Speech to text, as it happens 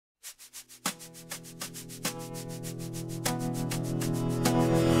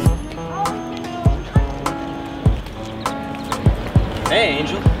Hey,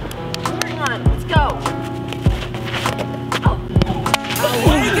 Angel. Hang on, let's go.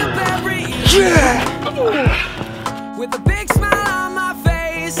 Yeah! With a big smile on my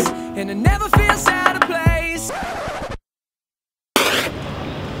face, and it never feels out of place.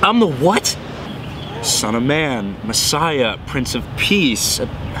 I'm the what? Son of Man, Messiah, Prince of Peace,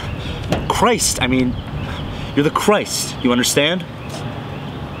 Christ. I mean, you're the Christ. You understand?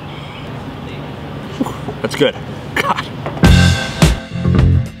 Whew, that's good. God.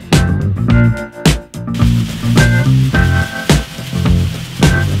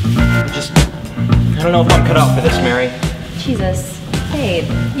 I don't know if I'm cut out for this, Mary. Jesus, babe,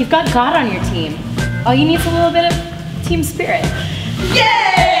 you've got God on your team. All you need is a little bit of team spirit.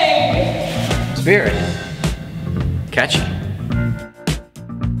 Yay! Spirit. Catchy.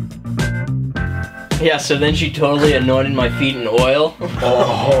 Yeah, so then she totally anointed my feet in oil.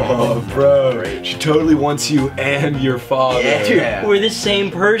 Oh, bro. She totally wants you and your father. Yeah, dude, we're the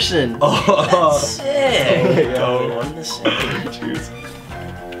same person. Oh. That's sick. Yo. One the same. Cheers.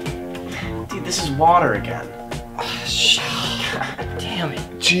 Dude, this is water again. Oh, shit. God damn it.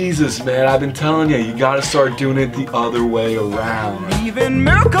 Jesus, man, I've been telling you, you gotta start doing it the other way around. Even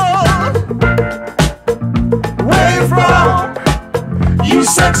miracles, where you from? You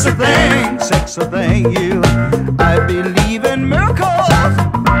sexy thing, you. I believe in miracles.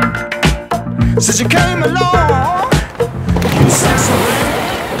 Since you came along, you sexy thing.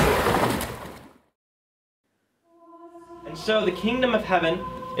 And so the kingdom of heaven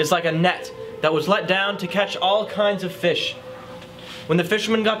is like a net that was let down to catch all kinds of fish. When the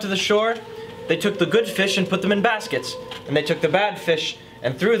fishermen got to the shore, they took the good fish and put them in baskets, and they took the bad fish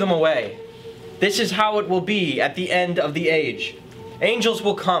and threw them away. This is how it will be at the end of the age. Angels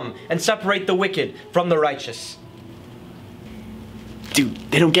will come and separate the wicked from the righteous. Dude,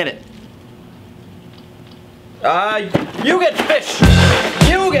 they don't get it. You get fish!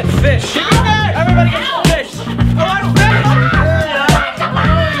 You get fish! Everybody gets fish! I want fish!